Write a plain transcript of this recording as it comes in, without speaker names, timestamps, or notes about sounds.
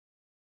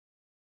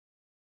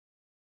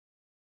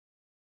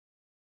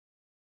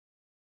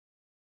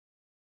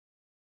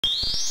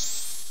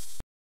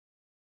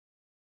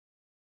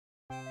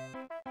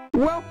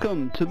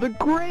Welcome to the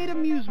great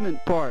amusement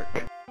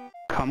park.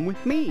 Come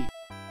with me.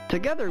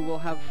 Together we'll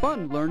have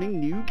fun learning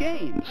new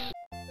games.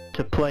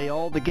 To play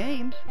all the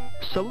games,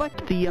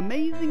 select the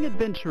Amazing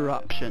Adventure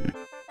option.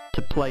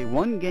 To play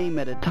one game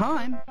at a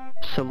time,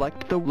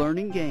 select the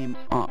Learning Games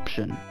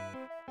option.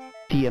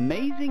 The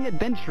Amazing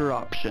Adventure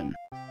option.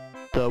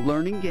 The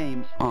Learning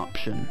Games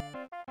option.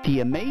 The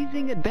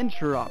Amazing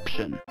Adventure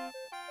option.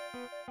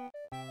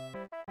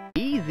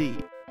 Easy.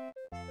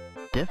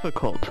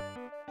 Difficult.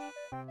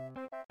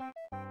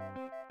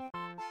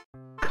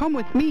 Come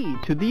with me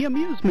to the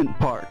amusement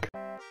park.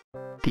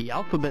 The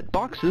alphabet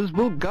boxes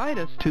will guide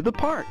us to the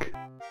park.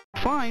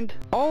 Find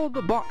all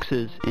the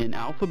boxes in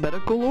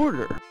alphabetical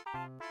order.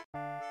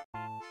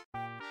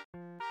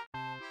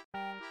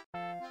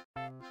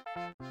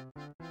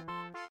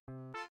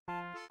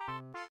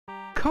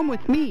 Come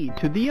with me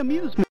to the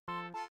amusement.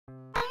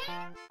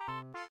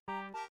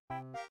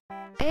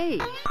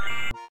 A.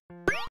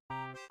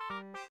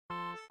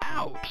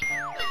 Ouch!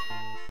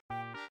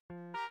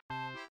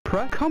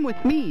 Come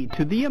with me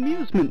to the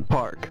amusement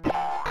park.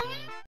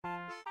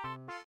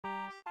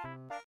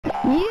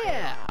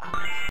 Yeah!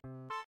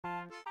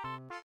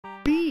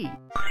 B.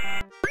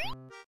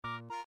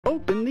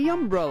 Open the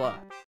umbrella.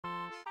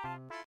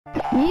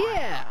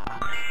 Yeah!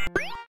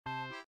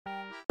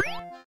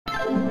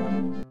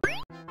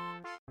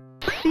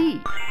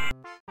 C.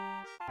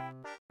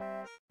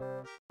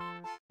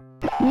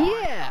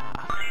 Yeah!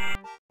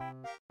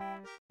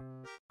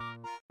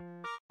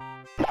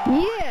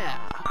 Yeah!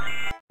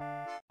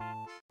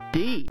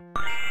 D.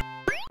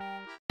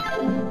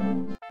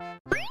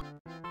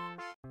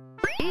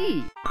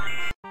 E.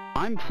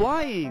 I'm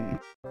flying.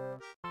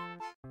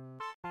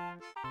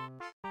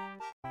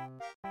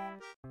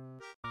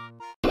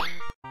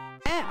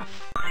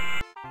 F.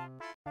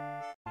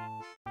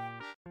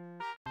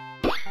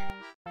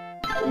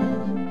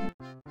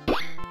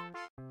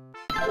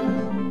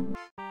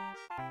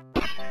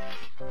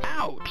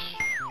 Ouch!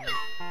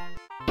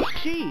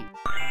 G.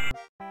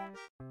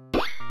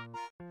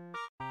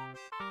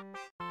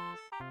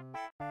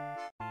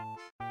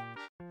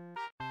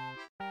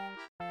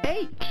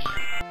 H.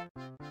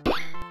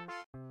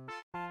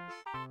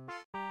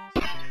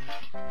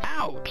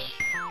 Ouch!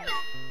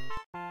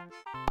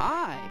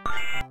 I.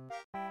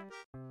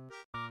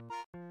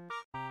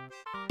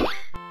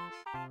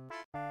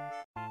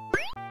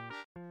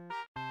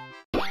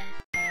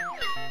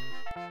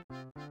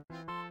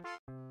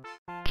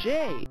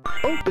 J.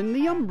 Open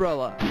the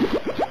umbrella.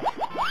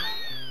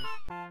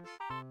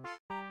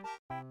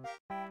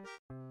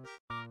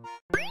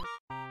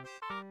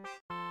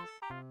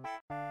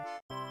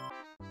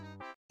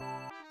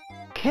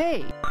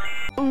 K.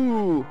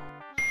 Ooh.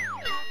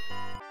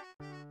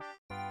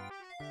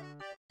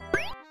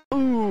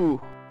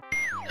 Ooh.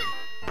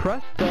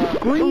 Press the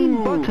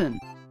green button.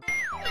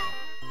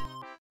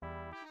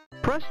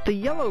 Press the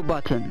yellow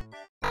button.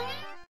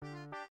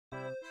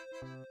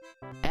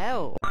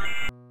 L.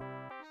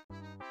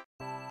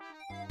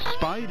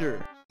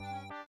 Spider.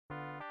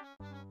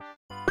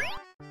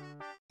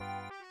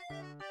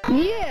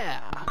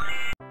 Yeah!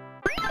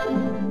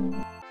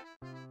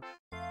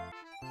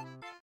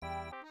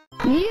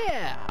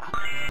 Yeah!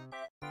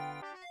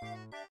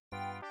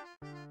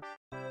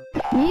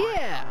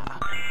 Yeah!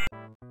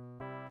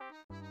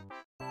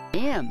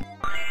 M.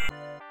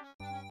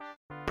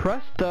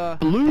 Press the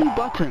blue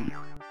button.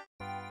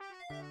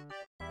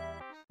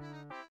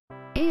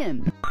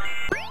 N.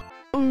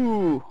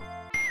 Ooh!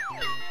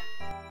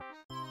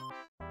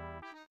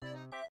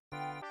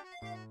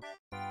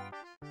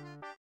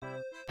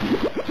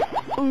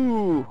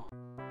 Ooh!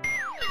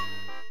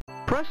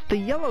 Press the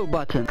yellow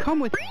button. Come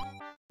with...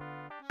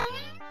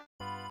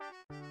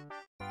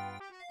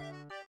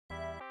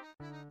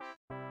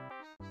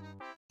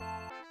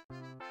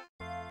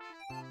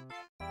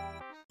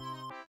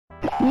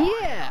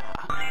 Yeah!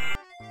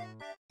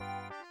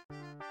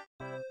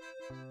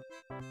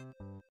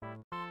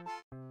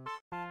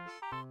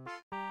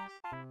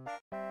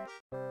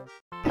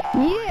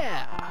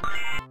 Yeah!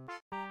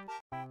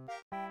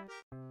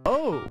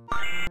 O.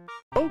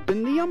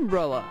 Open the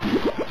umbrella.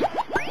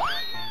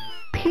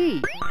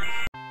 P.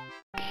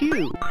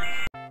 Q.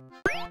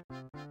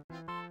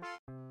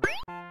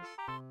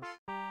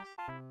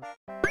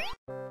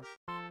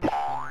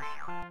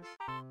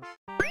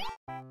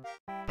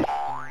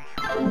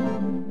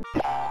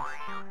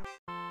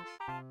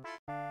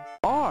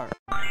 R.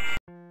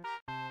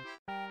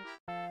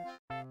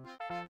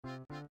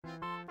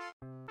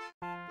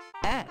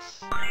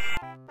 S.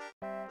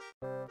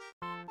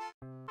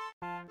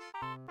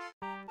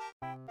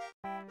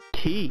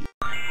 T.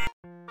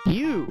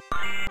 U.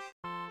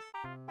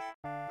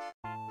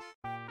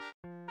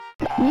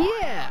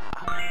 Yeah!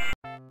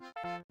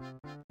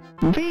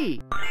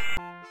 V.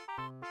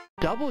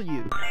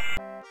 W.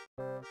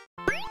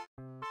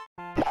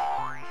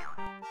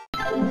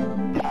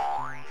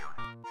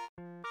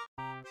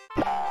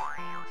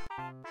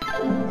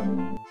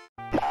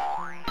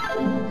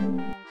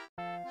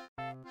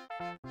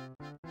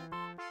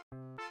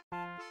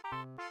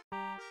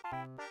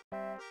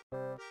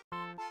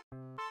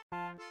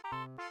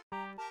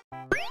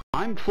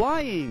 I'm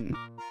flying.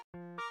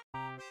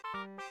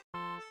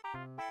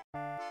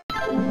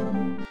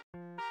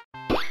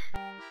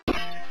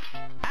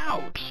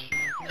 Ouch!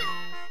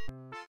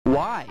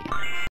 Y.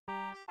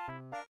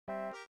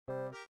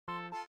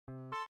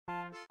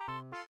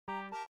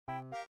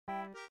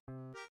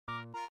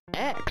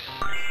 X.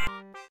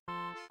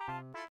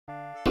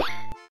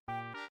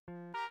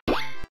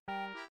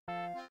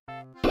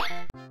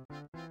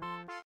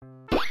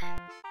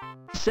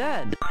 Z.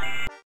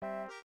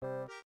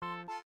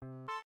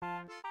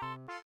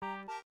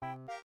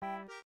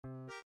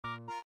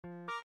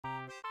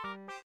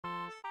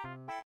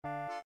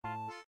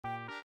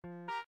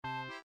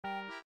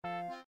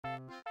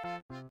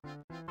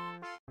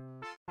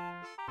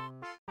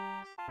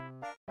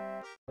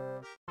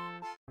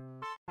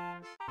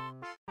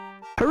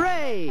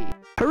 Hooray!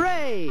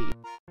 Hooray!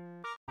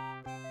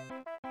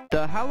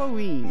 The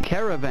Halloween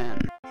Caravan.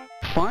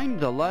 Find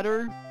the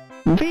letter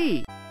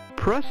V.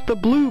 Press the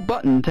blue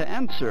button to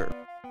answer.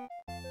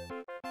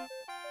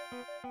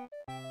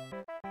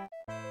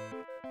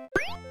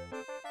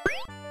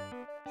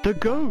 The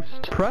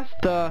Ghost. Press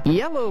the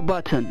yellow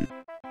button.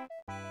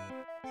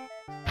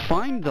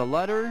 Find the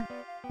letter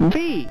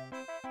V.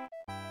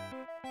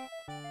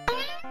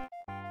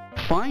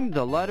 Find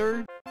the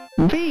letter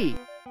V.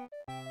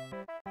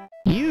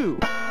 U.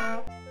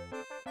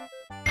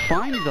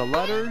 Find the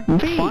letter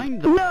V.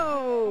 Find the...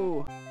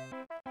 No!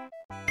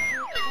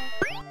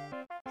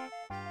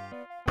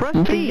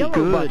 Press the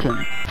yellow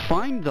button.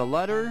 Find the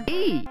letter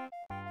E.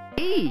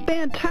 E.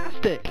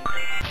 Fantastic!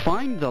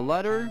 Find the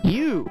letter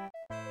U.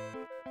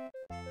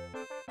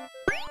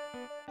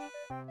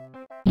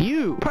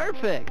 U.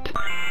 Perfect!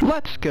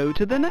 Let's go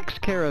to the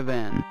next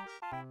caravan.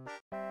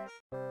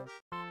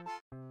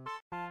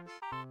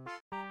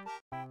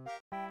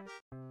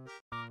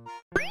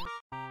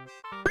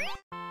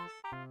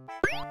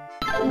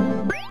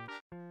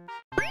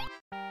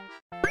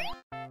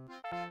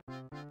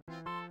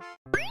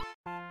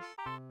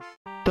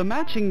 The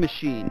Matching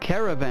Machine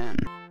Caravan.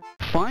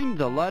 Find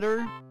the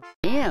letter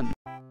M.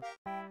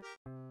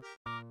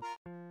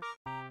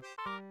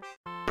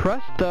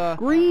 Press the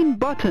green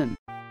button.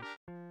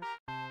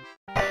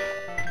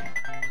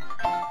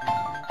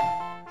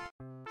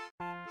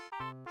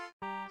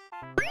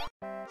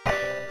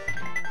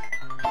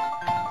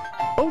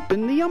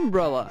 Open the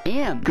umbrella.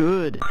 M.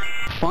 Good.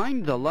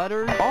 Find the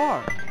letter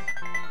R.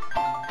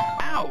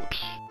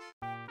 Ouch!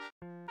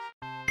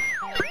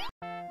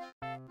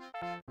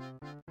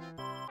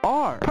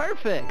 R.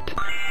 Perfect!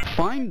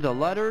 Find the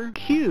letter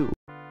Q.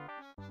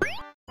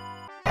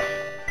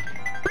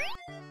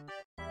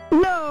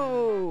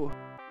 No!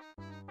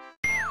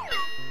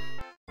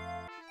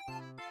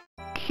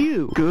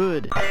 Q.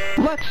 Good.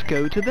 Let's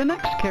go to the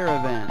next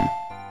caravan.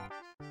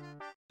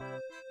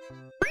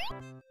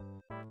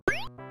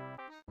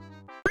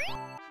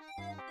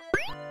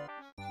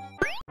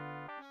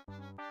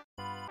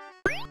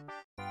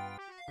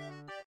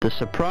 The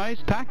Surprise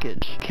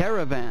Package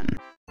Caravan.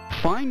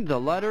 Find the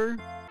letter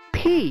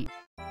P.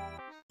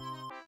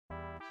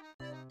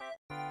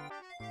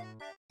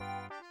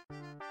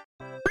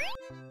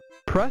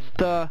 Press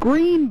the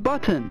green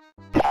button.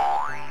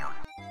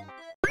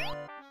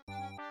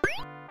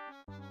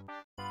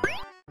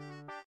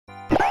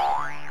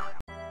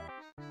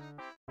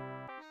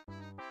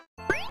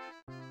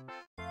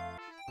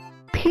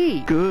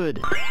 P.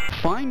 Good.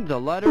 Find the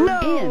letter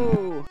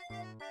N.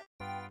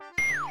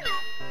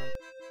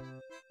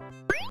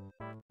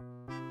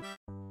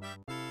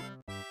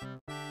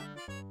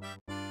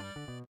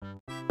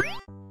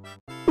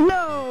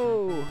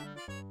 No!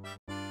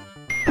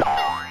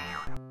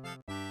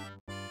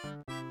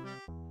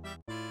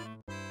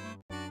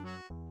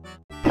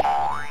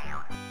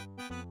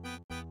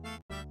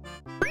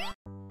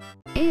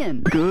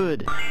 N.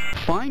 Good.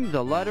 Find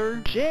the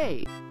letter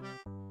J.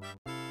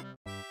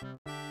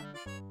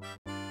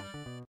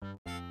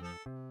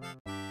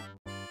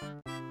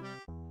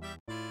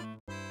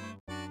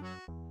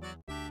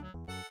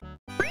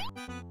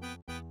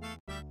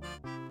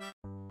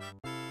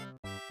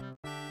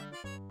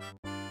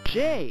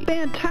 J.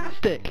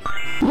 Fantastic!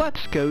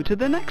 Let's go to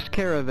the next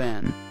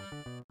caravan.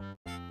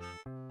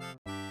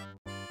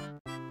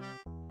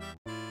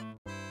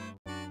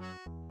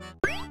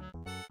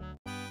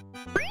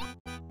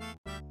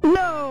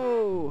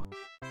 No!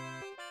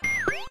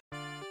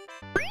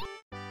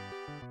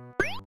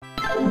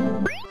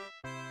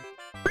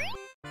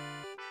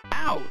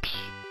 Ouch!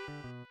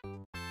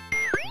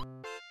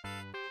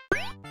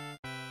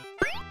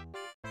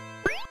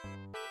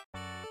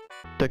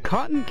 The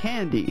Cotton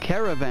Candy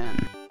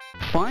Caravan.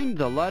 Find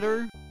the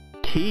letter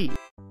T.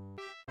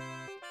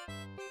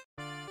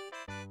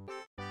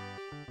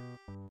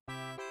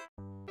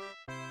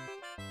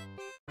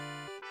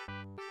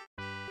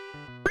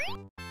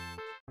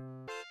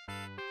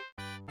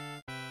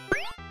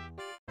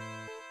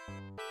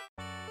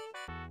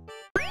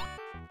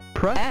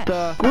 Press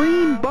the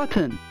green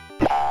button.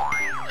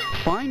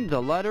 Find the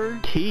letter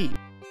T.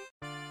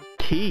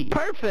 T.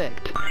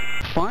 Perfect!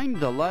 Find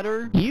the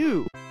letter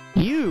U.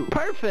 U.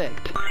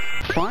 Perfect!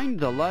 Find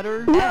the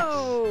letter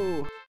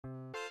S.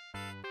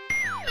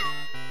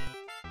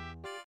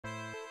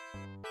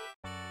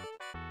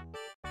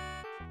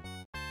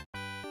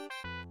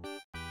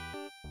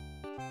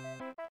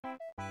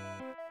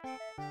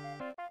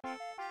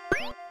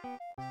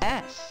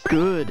 S.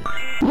 Good.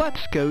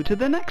 Let's go to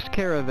the next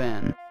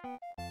caravan.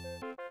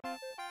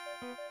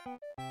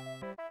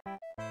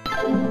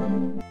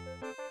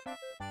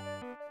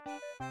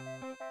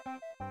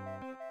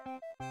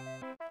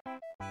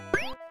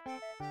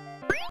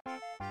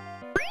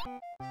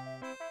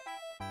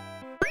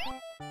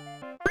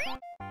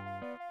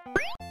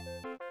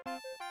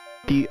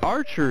 The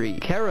archery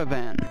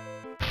caravan.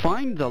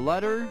 Find the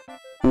letter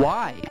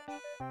Y.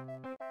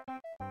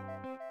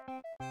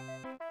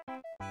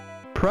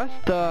 Press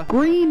the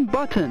green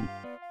button.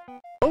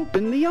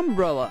 Open the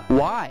umbrella.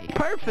 Y.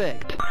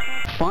 Perfect.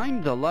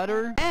 Find the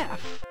letter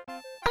F.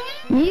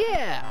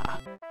 Yeah!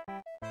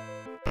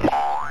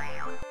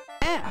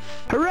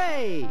 F.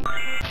 Hooray!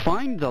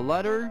 Find the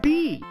letter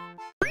B.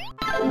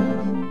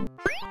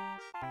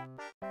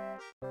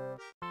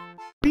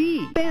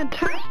 B.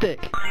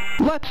 Fantastic!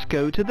 Let's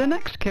go to the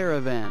next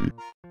caravan.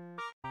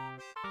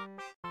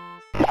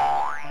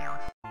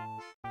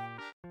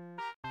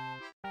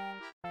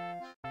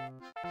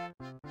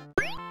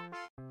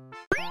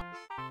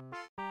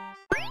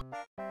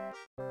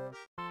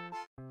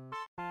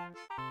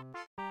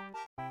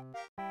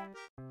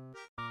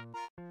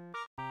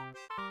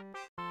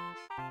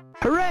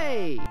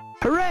 Hooray!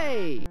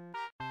 Hooray!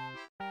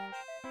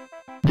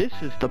 This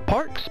is the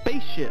park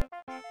spaceship.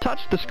 Touch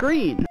the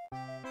screen.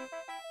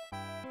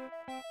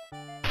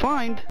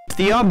 Find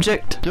the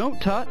object. Don't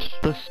touch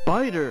the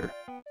spider.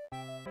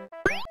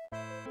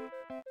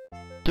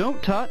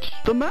 Don't touch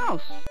the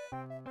mouse.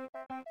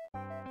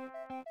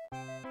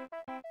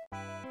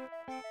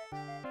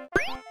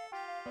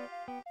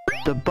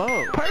 The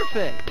bow.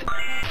 Perfect.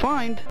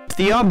 Find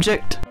the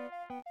object.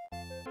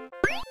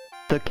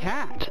 The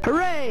cat.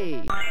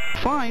 Hooray!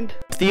 Find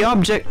the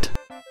object.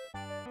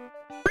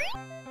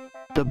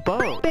 The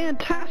bow.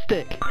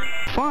 Fantastic.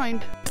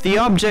 Find the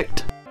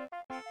object.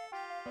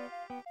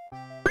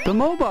 The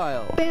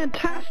mobile.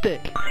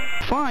 Fantastic.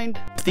 Find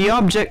the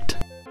object.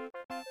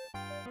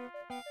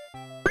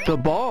 The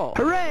ball.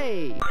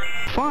 Hooray!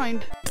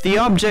 Find the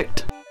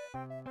object.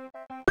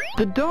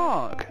 The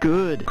dog.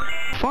 Good.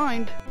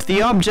 Find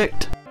the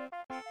object.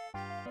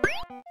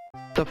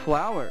 The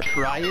flower.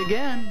 Try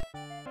again.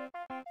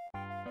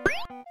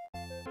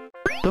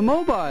 The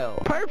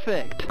mobile.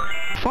 Perfect.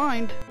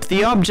 Find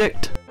the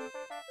object.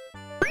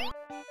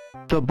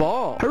 The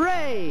ball.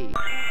 Hooray!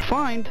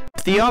 Find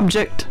the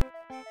object.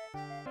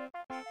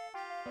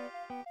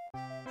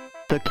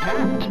 The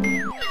cat.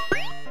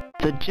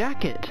 The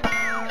jacket.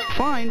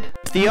 Find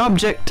the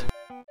object.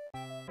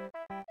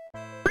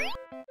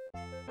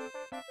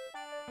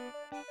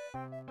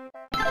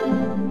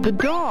 The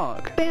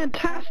dog.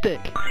 Fantastic.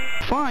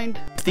 Find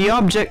the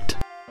object.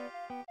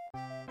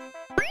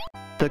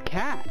 The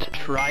cat.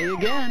 Try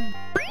again.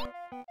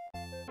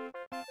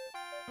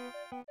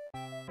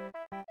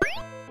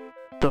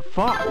 The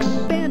fox.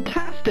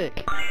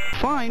 Fantastic.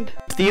 Find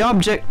the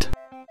object.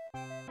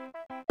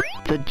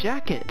 The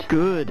jacket.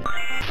 Good.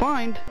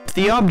 Find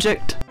the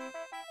object.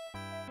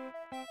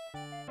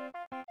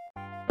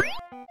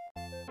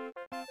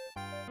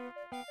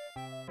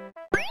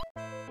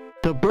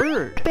 The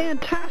bird.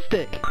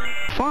 Fantastic.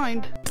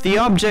 Find the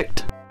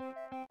object.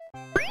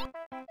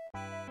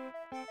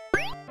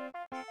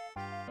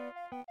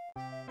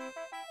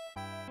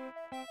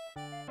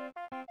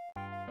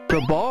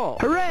 The ball.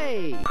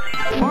 Hooray!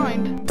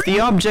 Find the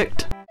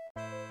object.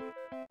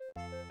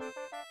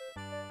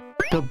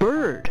 The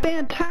bird.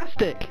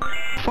 Fantastic.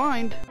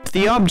 Find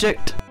the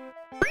object.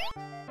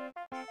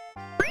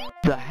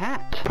 The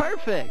hat.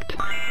 Perfect.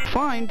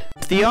 Find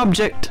the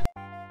object.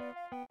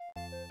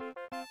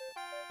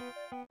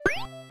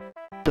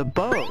 The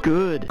bow.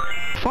 Good.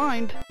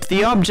 Find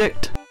the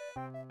object.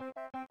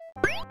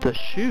 The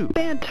shoe.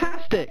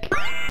 Fantastic.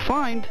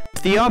 Find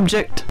the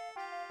object.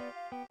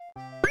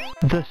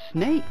 The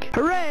snake.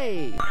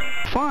 Hooray!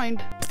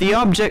 Find the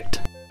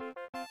object.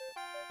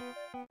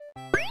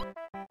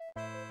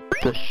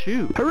 The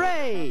shoe.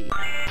 Hooray!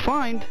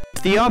 Find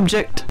the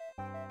object.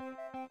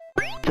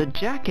 The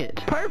jacket.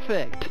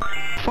 Perfect.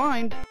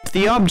 Find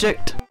the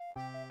object.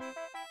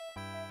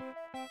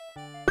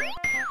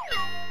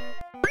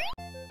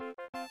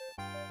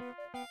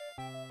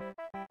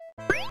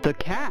 The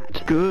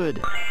cat.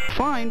 Good.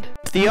 Find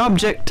the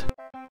object.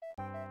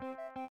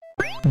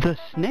 The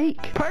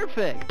snake.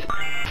 Perfect.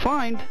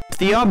 Find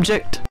the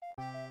object.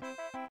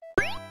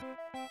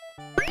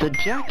 The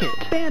jacket.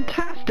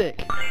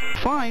 Fantastic.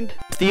 Find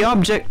the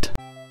object.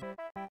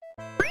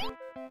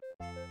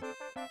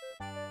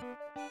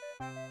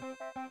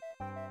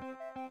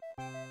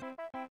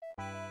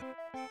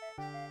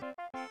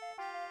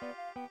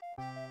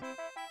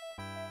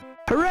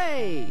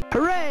 Hooray!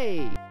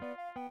 Hooray!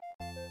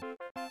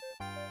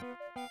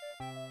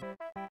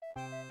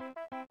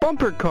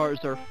 Bumper cars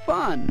are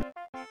fun.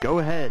 Go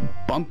ahead.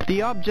 Bump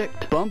the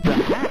object. Bump the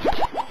hat.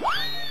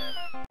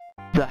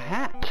 The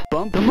hat.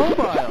 Bump the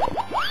mobile.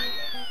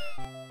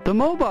 The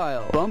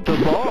mobile. Bump the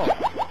ball.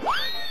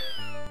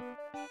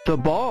 The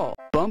ball.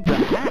 Bump the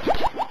hat.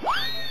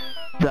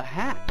 The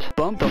hat.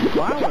 Bump the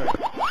flower.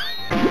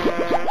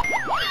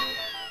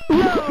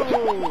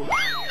 No!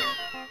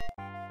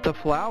 The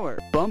flower.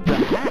 Bump the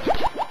hat.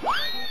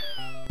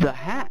 The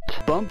hat.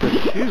 Bump the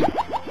shoe.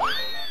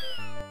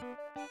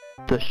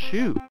 The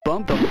shoe.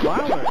 Bump the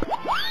flower.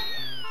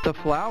 The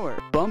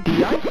flower. Bump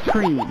the ice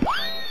cream.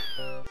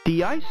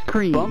 The ice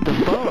cream. Bump the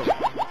bow.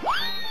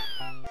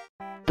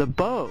 The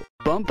bow.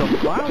 Bump the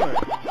flower.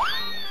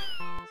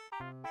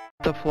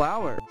 The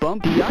flower.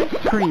 Bump the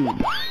ice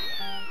cream.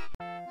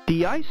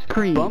 The ice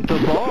cream. Bump the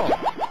ball.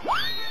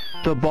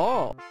 The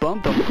ball.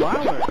 Bump the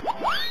flower.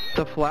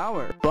 The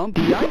flower. Bump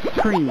the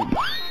ice cream.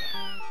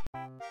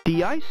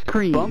 The ice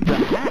cream. Bump the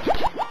hat.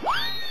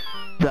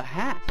 The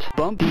hat.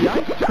 Bump the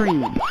ice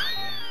cream.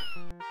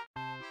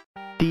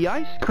 The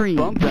ice cream.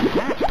 Bump the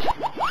hat.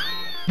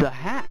 The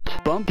hat.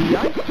 Bump the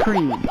ice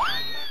cream.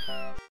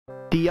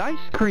 The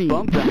ice cream.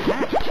 Bump the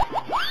hat.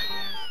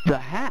 The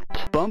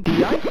hat. Bump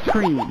the ice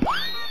cream.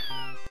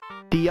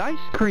 The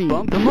ice cream.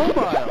 Bump the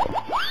mobile.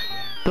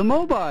 The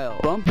mobile.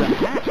 Bump the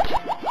hat.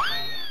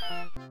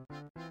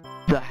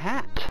 The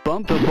hat.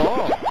 Bump the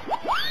ball.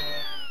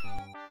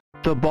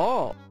 The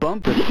ball.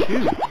 Bump the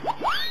shoe.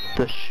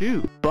 The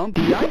shoe. Bump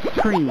the ice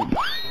cream.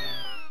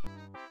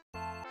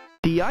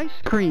 The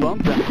ice cream.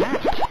 Bump the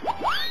hat.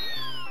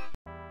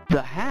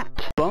 The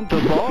hat. Bump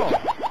the ball.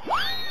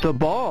 The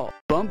ball.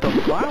 Bump the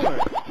flower.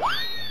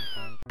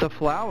 The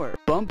flower.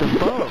 Bump the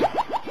bow.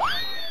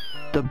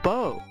 The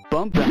bow.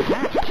 Bump the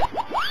hat.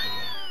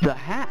 The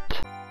hat.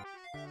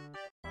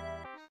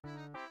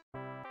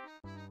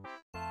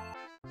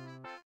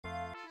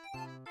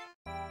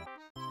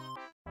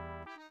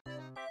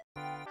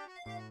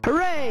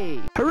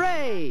 Hooray!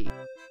 Hooray!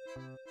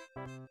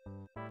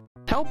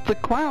 Help the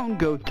clown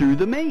go through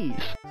the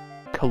maze.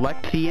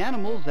 Collect the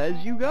animals as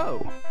you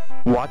go.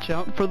 Watch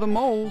out for the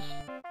moles.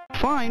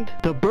 Find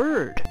the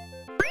bird.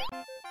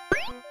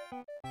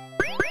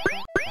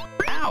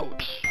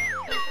 Ouch!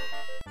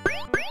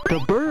 The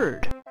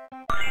bird.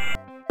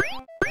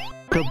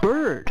 The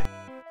bird.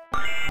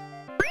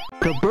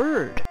 The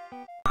bird.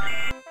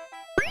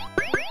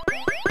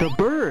 The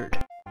bird.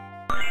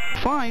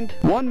 Find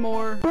one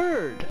more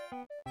bird.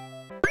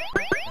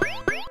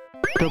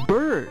 The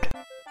bird.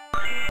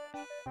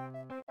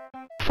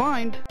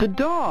 Find the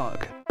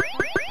dog.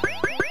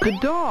 The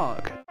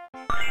dog.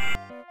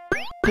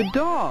 The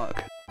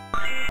dog.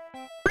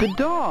 The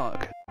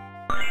dog.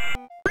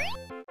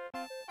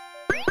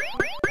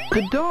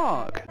 The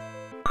dog.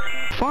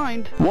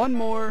 Find one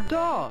more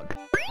dog.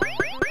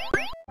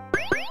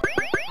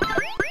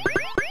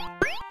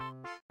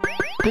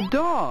 The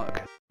dog.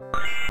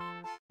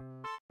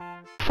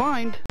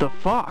 Find the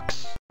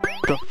fox.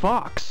 The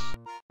fox.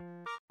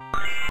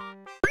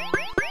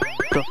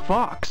 The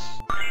fox.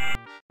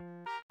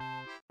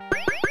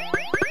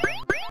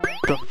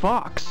 The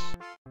fox.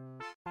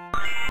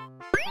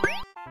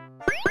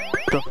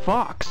 The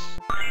fox.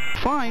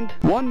 Find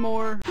one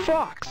more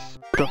fox.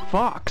 The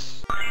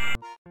fox.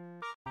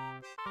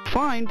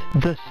 Find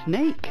the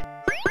snake.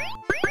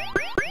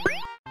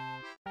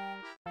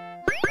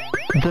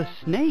 The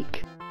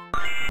snake.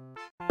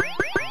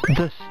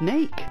 The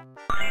snake.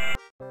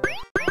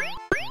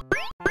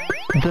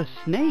 The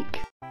snake.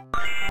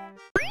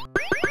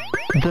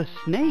 The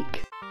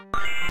snake.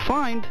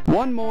 Find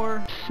one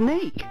more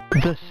snake.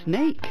 The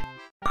snake.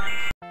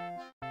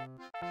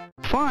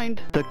 Find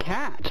the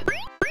cat.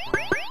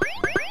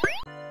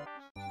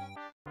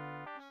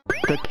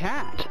 The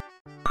cat.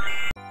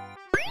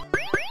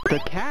 The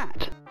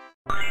cat.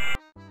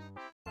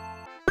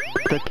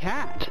 The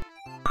cat.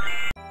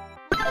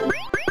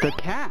 The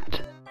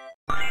cat.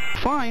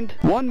 Find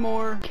one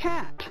more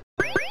cat.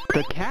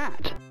 The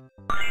cat.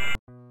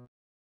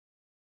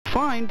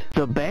 Find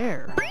the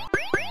bear.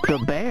 The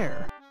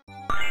bear.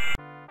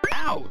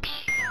 Ouch!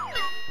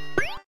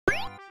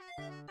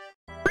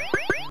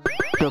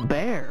 The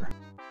bear.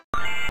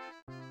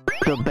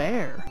 The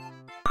bear.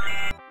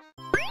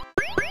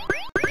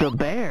 The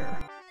bear.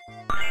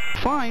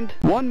 Find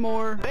one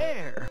more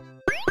bear.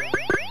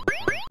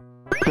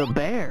 The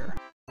bear.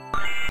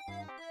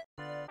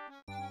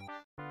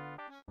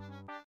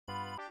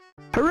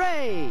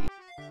 Hooray!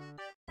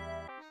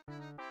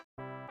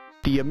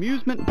 The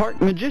amusement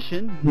park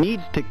magician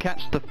needs to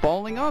catch the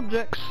falling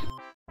objects.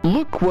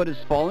 Look what is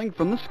falling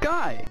from the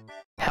sky.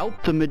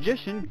 Help the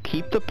magician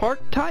keep the park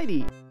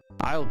tidy.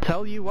 I'll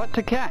tell you what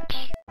to catch.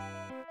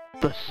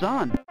 The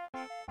sun.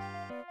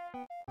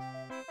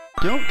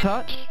 Don't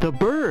touch the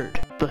bird.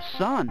 The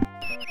sun.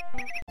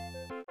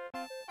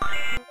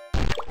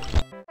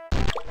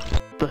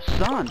 The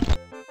sun.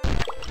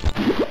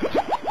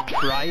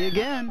 Try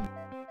again.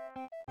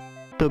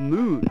 The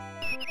moon.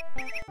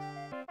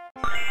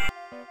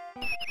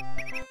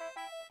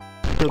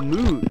 The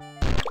moon.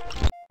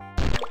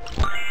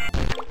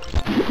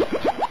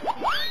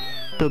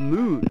 The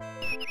moon.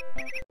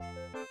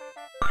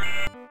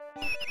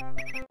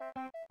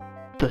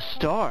 The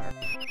star.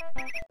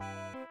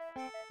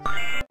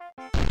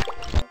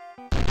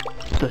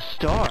 The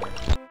star.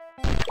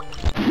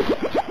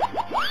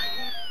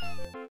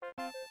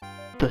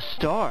 The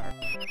star.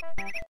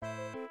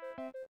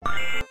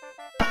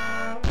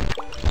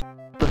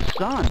 The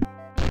sun.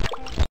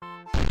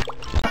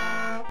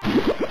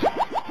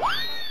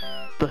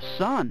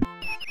 sun.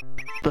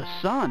 The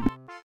sun.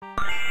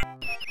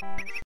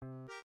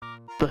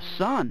 The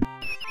sun.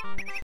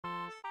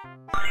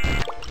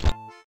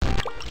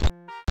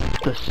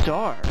 The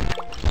star.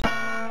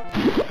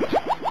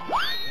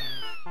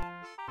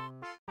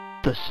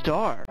 The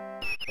star.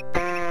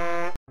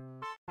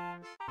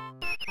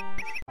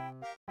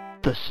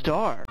 The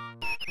star.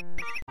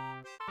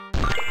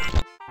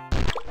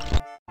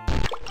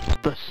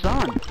 The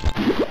sun.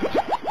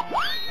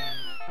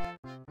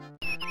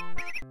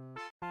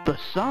 The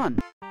sun.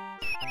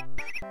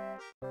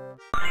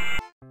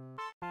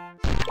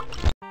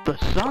 The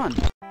sun.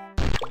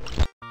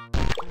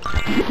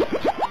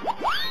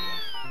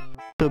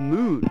 The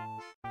moon.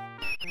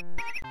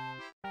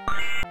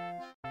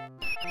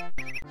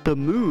 The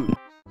moon.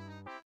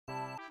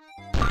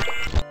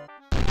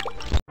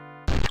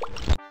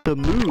 The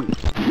moon.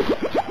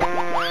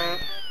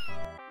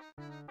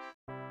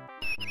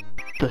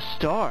 The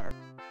star.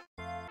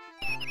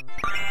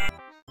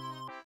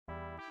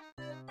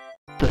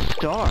 The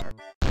star.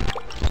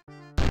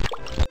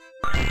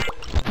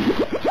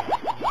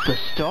 The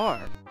star.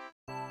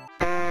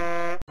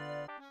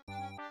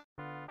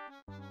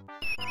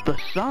 The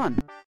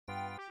sun.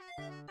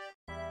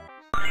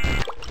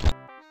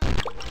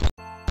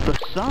 The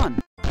sun.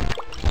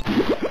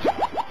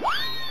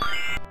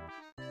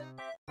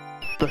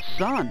 The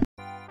sun.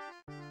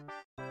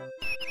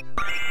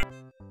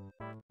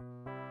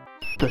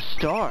 The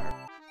star.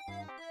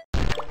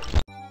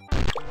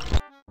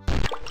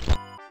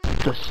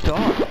 The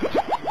star.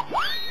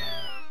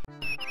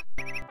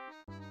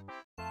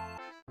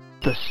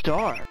 The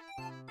star.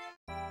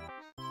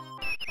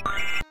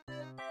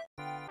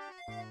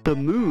 The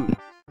moon.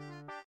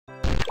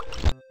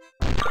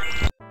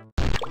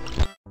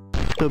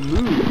 The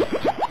moon.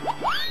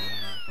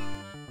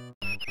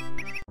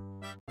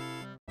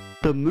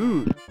 The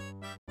moon.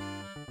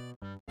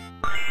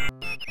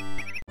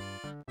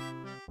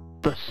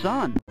 The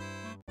sun.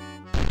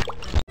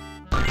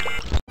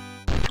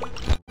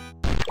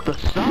 The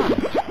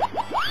sun.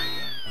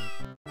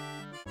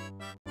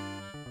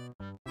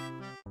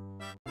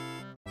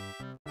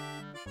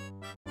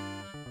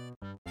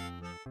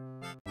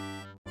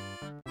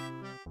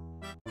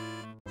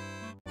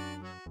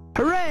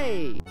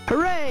 Hooray!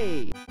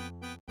 Hooray!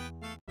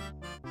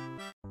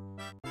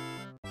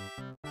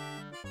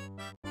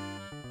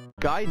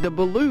 Guide the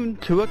balloon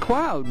to a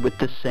cloud with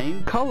the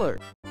same color.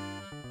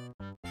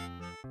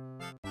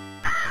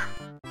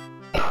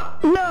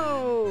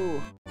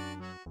 No!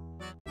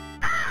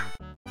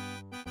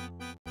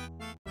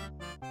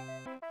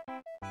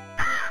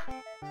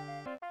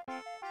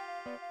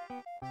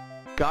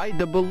 Guide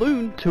the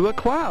balloon to a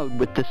cloud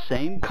with the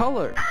same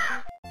color.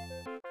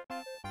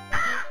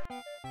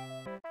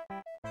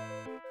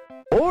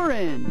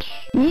 Orange!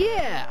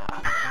 Yeah!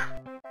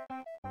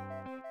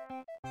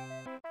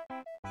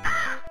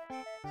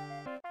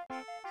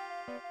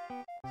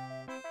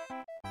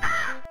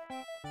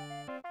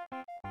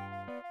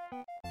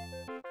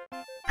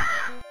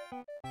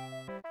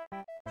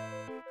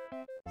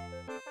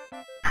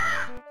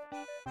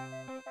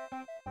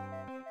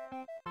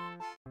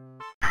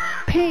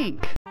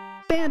 Pink!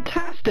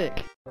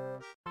 Fantastic!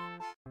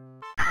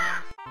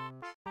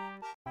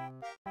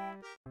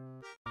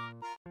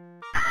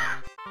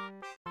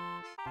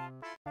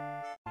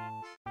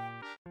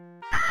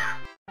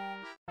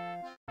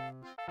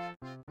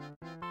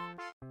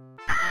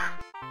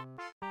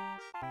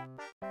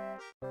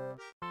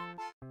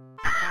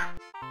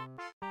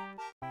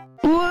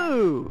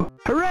 Blue!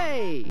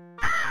 Hooray!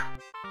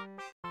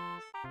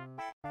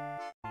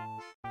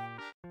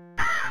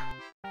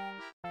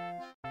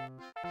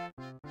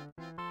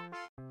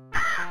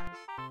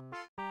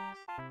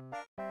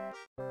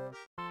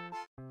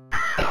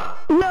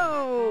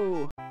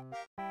 No!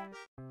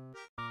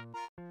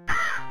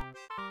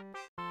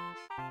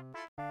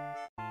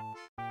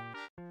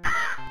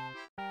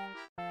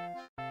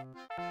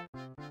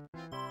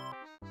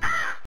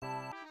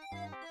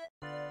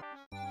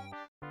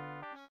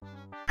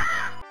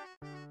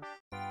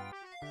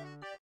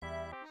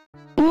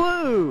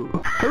 Blue!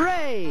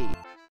 Hooray!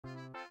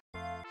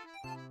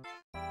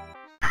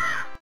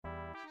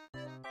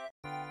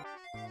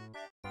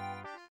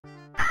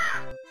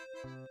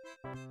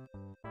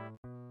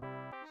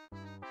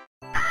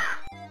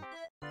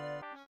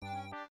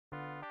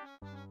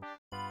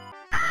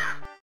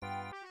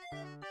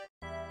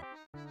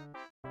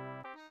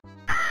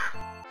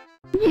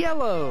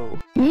 Yellow!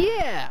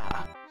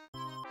 Yeah!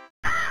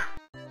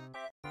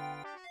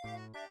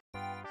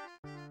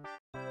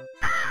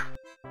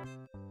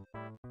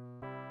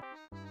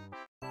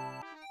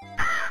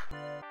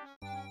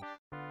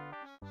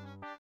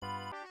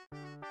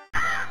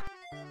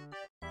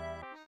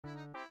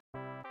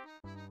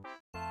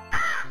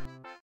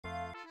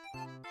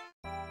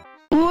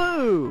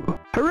 Blue!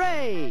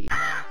 Hooray!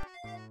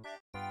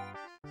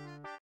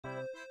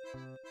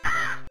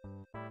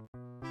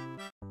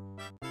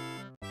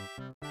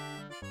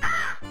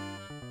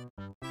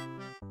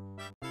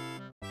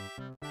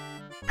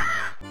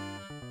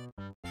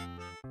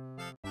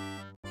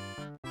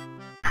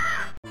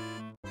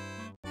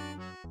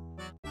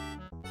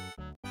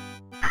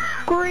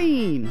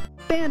 Green!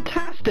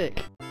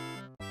 Fantastic!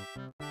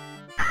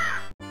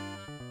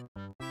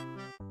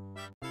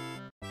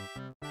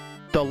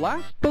 The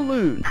last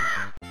balloon.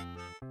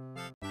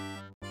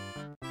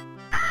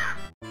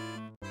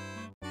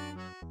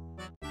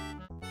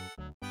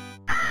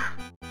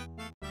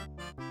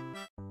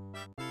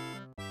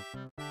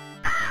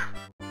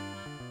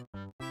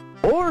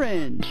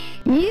 Orange!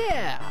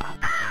 Yeah!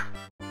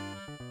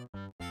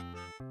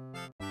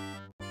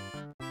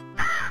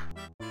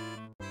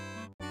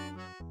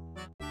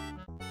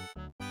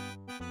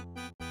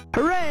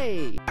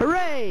 Hooray!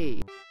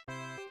 Hooray!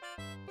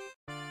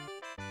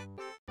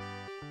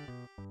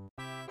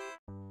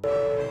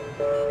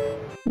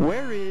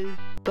 Where is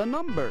the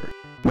number?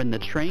 When the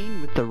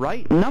train with the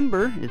right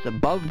number is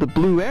above the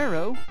blue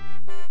arrow,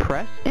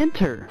 press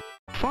Enter.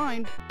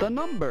 Find the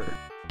number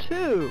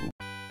 2.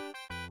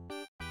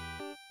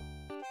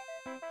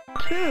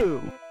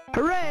 2.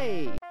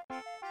 Hooray!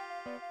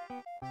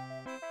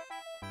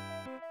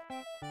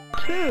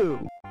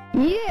 2.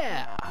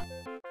 Yeah!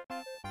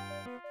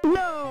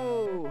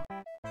 No!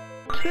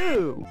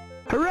 2.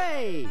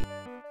 Hooray!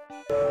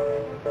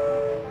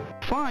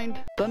 Find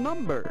the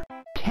number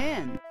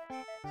 10.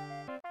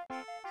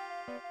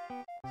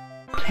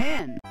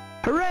 10.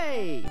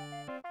 Hooray!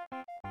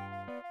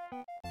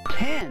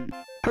 10.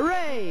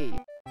 Hooray!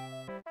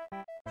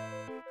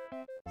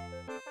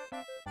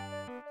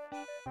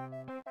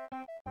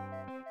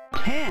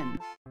 10.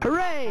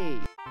 Hooray!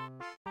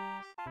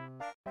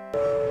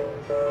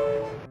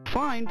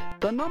 Find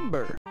the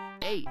number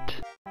 8.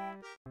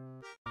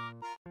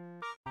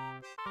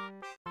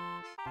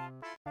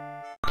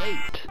 8.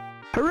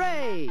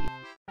 Hooray!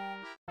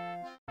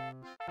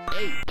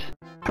 8.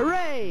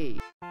 Hooray!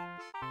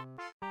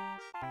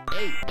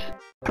 8.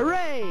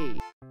 Hooray!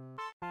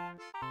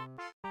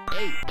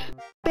 8.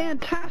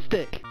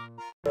 Fantastic!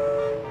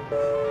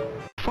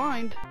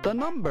 Find the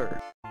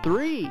number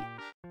 3.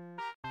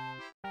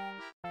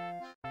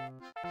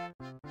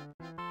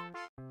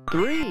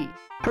 3.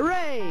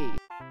 Hooray!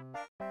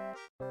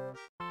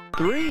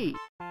 3.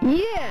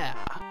 Yeah!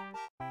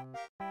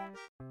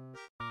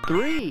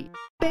 3.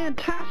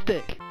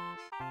 Fantastic!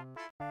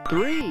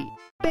 3.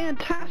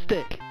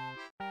 Fantastic!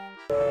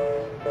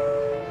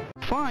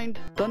 Find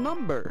the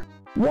number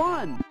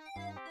 1.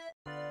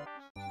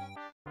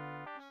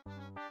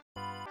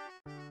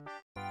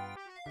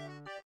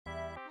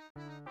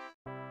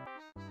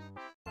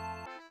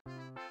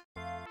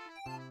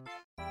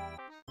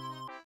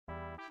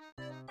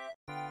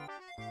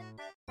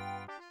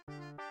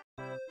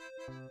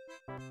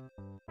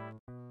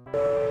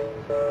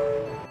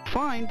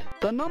 'Find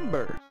the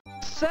number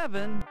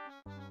 7.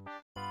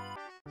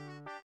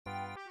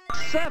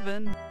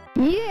 7.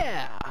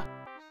 Yeah!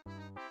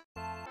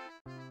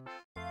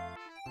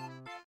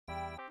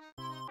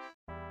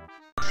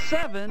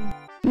 7.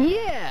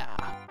 Yeah!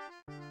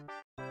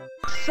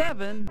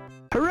 7.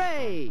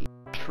 Hooray!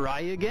 Try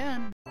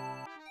again.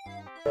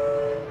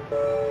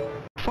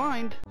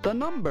 Find the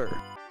number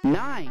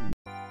 9.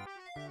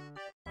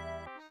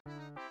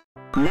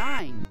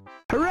 9.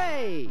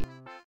 Hooray!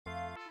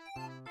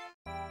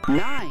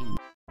 9.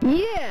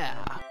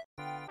 Yeah!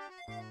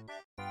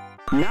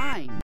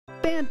 9.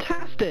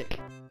 Fantastic!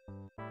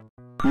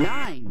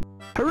 9.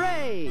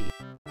 Hooray!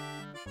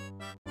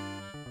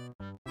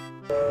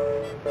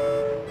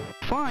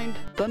 Find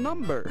the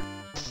number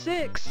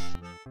 6.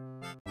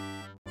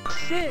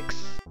 6.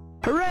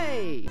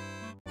 Hooray!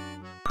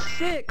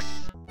 6.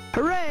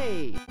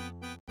 Hooray!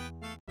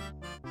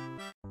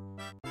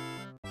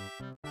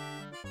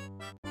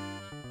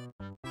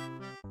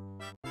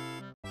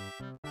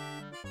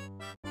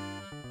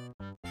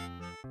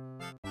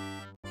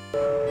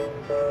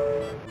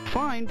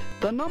 Find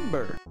the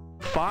number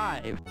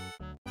 5.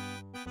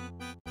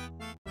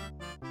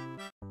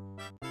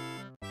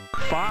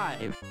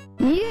 5.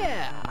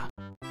 Yeah!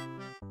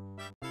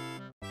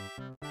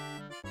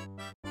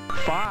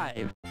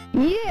 5.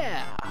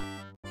 Yeah!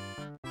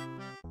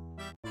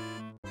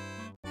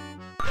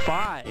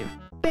 5.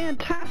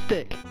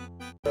 Fantastic!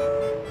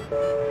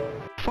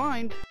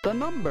 Find the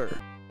number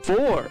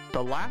 4.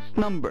 The last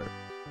number.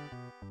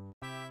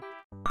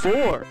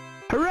 4.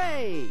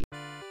 Hooray!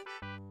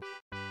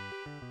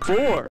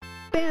 4.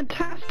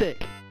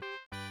 Fantastic!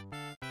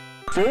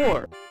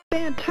 4.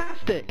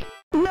 Fantastic!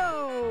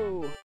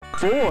 No!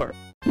 4.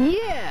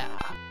 Yeah!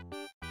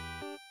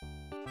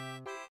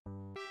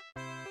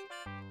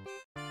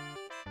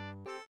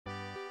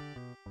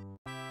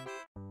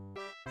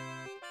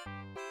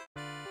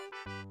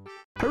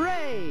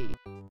 Hooray!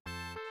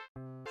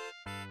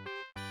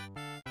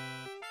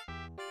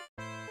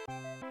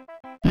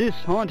 This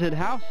haunted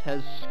house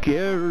has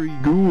scary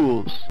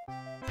ghouls.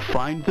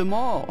 Find them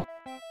all.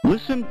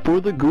 Listen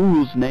for the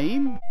ghoul's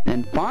name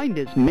and find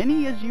as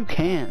many as you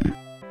can.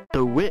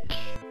 The witch.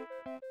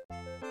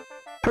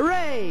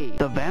 Hooray!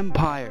 The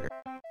vampire.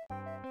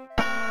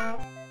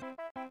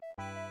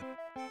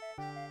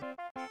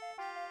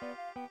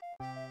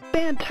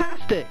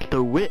 Fantastic!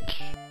 The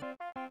witch.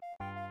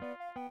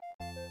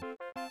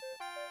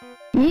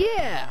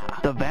 Yeah!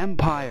 The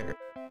vampire.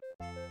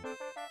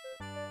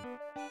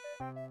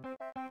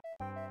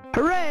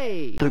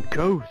 Hooray! The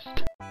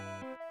ghost.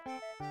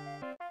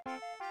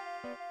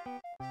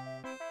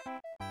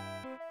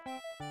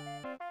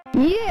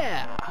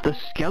 Yeah! The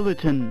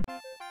skeleton.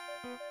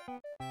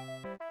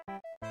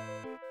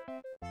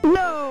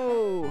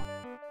 No!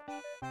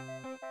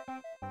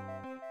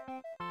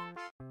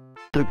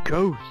 The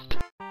ghost.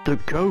 The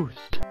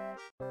ghost.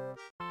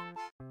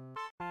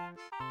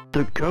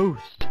 The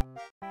ghost.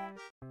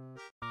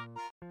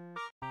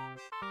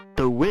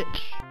 The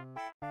witch.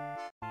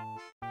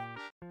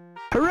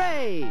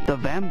 Hooray! The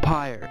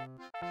vampire.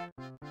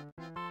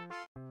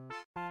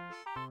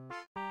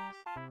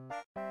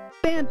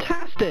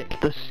 Fantastic!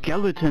 The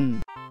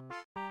skeleton.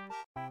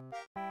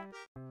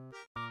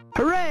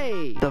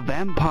 Hooray! The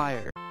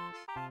vampire.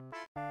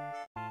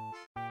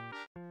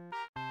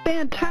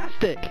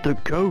 Fantastic! The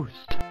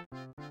ghost.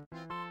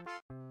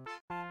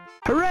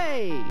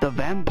 Hooray! The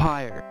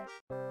vampire.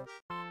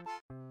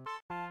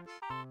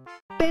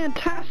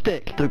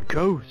 Fantastic! The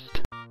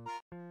ghost.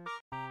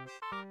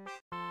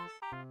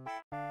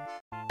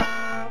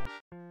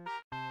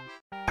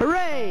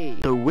 Hooray!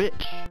 The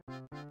witch.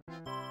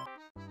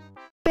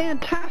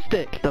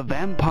 Fantastic! The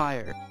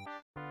vampire.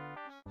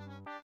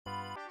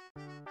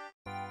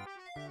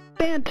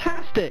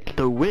 Fantastic!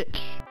 The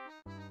witch.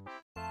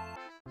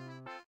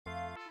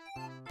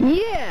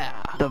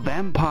 Yeah! The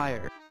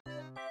vampire.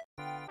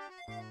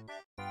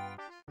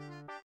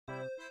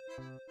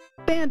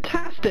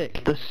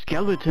 Fantastic! The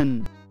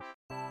skeleton.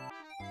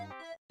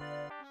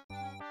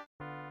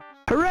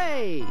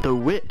 Hooray! The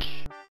witch.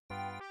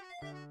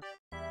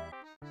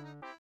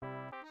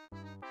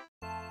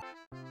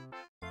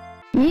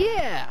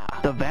 Yeah!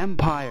 The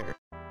vampire.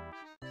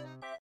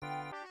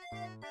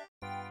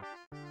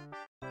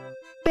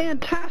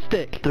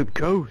 Fantastic! The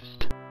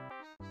ghost.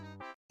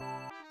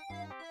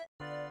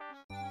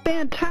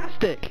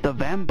 Fantastic! The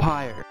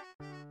vampire.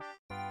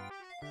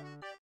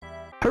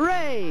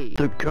 Hooray!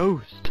 The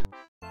ghost.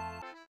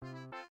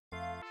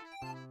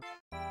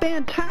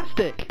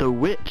 Fantastic! The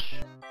witch.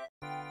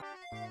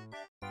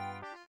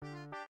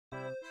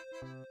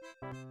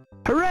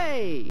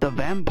 Hooray! The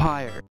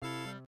vampire.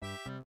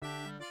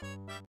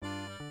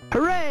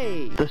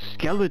 Hooray! The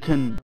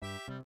skeleton.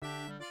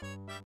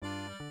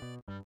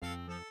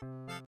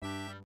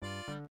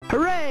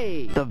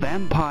 Hooray! The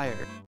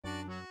vampire.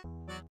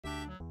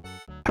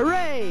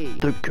 Hooray!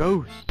 The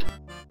ghost.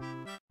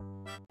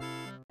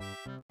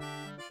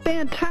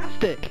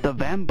 Fantastic! The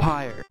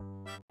vampire.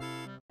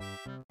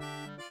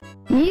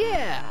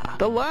 Yeah!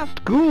 The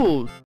last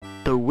ghoul.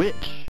 The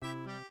witch.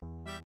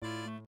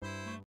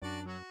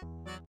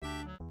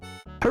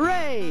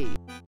 Hooray!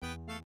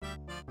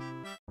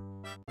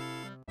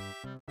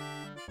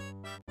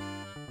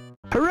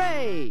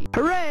 Hooray!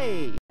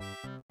 Hooray!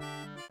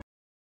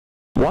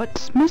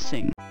 What's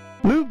missing?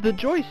 Move the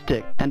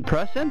joystick and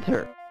press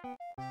enter.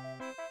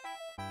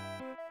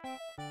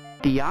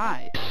 The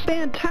eyes.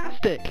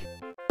 Fantastic!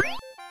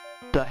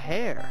 The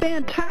hair.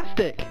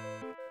 Fantastic!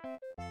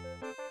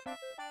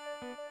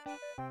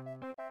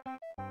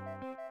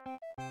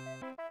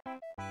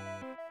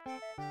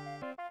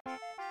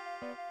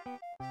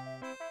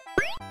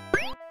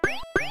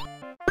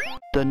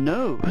 The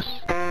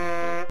nose.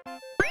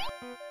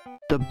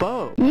 The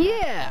bow.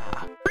 Yeah!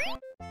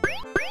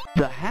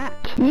 The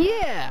hat.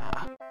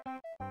 Yeah!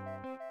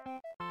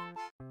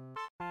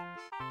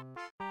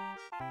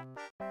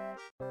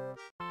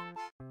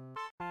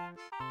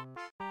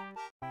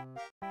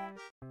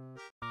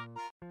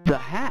 The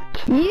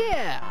hat.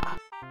 Yeah!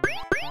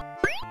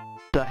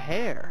 The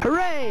hair.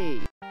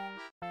 Hooray!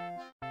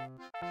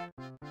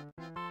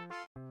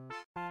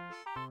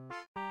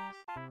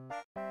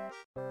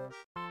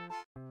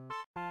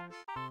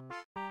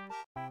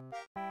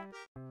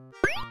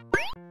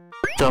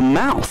 The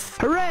mouth.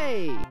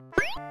 Hooray!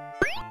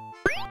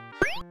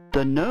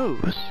 The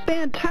nose.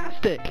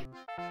 Fantastic!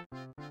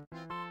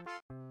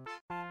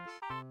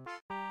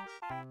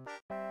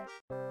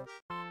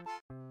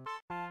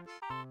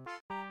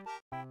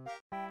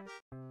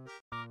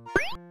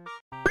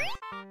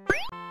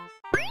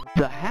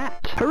 The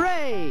hat.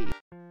 Hooray!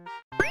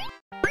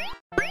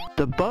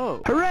 The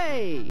bow.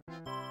 Hooray!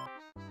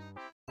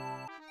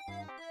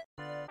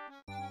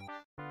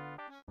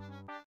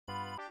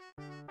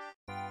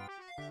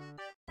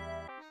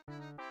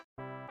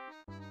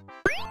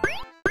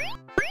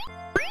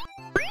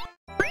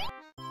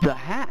 The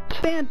hat.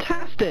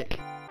 Fantastic!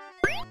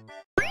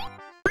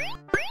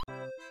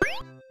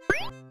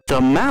 The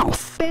mouth.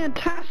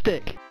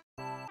 Fantastic!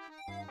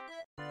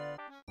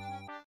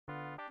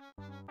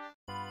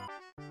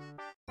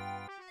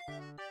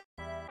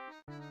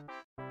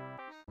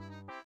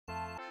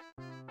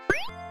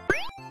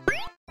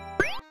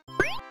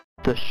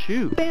 The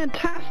shoe.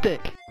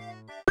 Fantastic!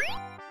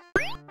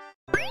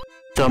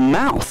 The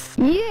mouth.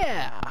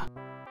 Yeah!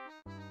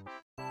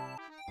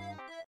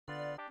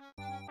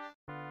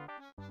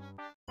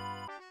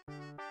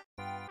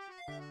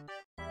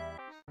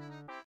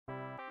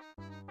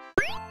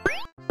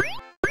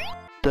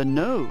 The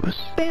nose.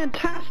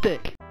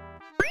 Fantastic!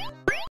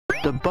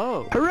 The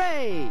bow.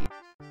 Hooray!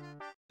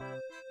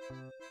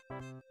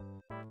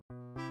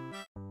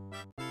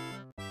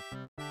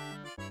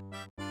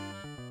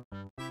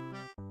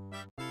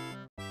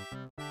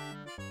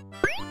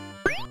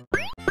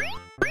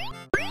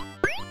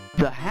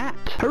 The hat.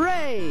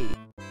 Hooray!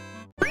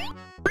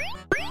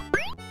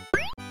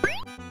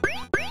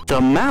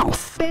 The mouth.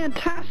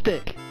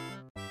 Fantastic!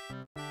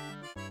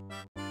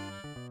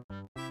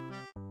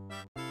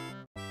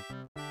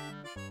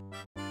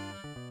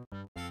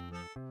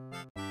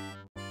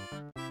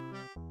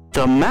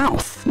 The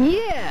mouth.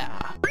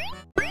 Yeah!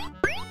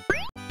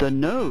 The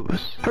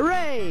nose.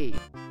 Hooray!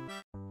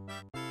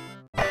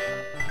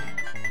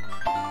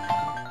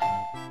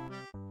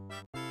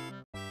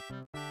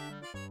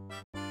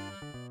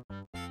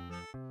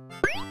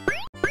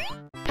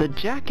 The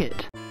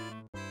jacket.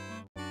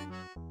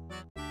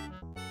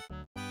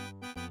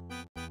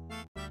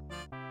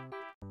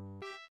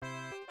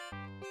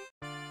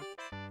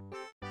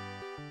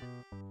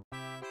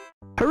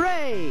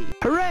 Hooray!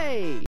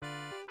 Hooray!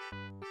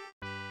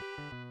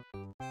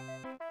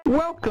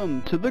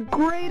 Welcome to the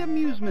great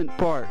amusement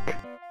park.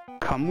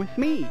 Come with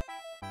me.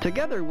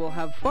 Together we'll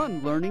have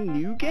fun learning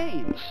new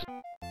games.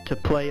 To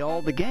play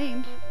all the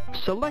games,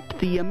 select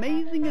the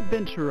Amazing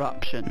Adventure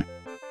option.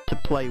 To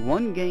play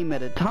one game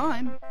at a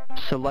time,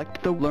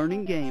 select the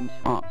Learning Games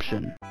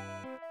option.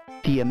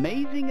 The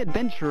Amazing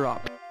Adventure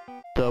option.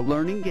 The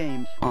Learning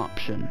Games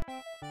option.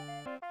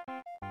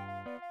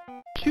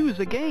 Choose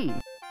a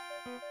game.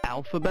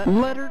 Alphabet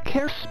letter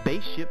care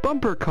spaceship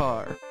bumper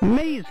car.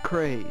 Maze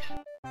craze.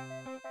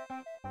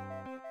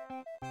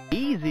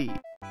 Easy.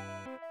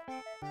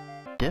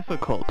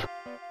 Difficult.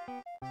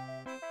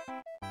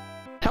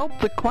 Help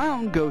the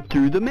clown go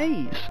through the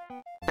maze.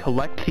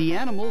 Collect the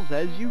animals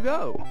as you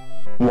go.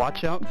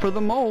 Watch out for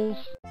the moles.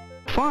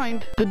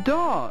 Find the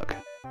dog.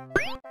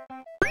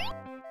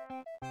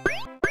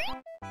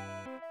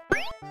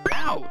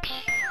 Ouch!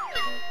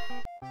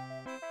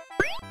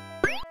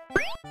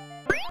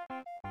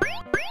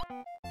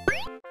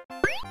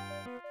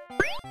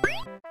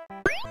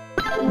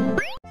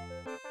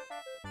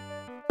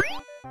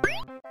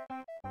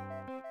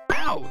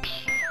 Ouch!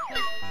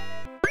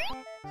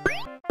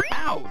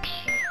 Ouch!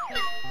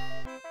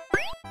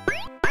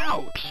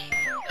 Ouch!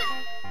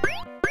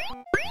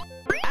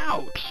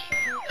 Ouch!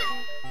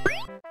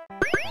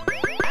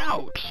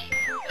 Ouch!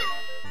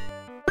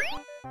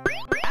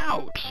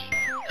 Ouch!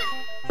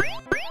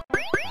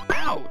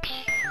 Ouch!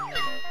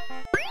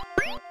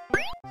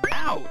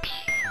 Ouch!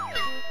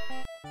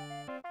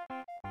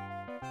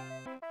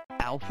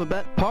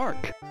 Alphabet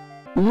Park.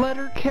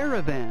 Letter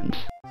caravans.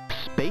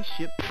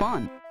 Spaceship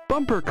fun.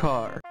 Bumper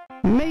car.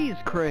 Maze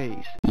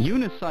craze.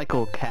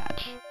 Unicycle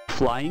catch.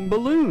 Flying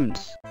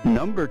balloons.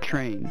 Number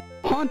train.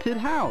 Haunted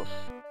house.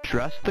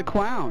 Dress the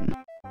clown.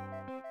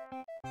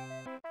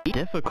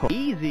 Difficult.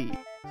 Easy.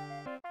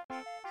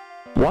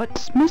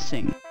 What's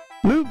missing?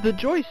 Move the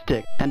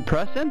joystick and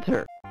press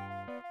enter.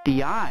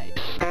 The eyes.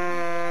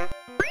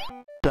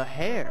 The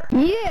hair.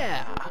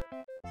 Yeah!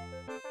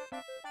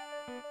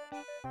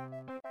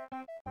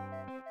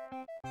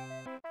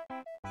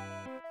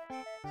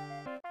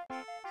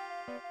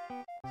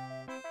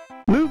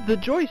 Move the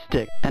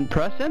joystick and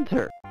press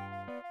enter.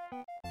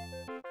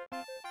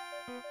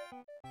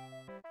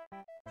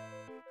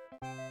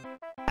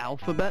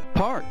 Alphabet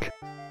Park.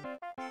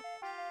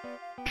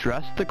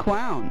 Dress the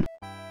clown.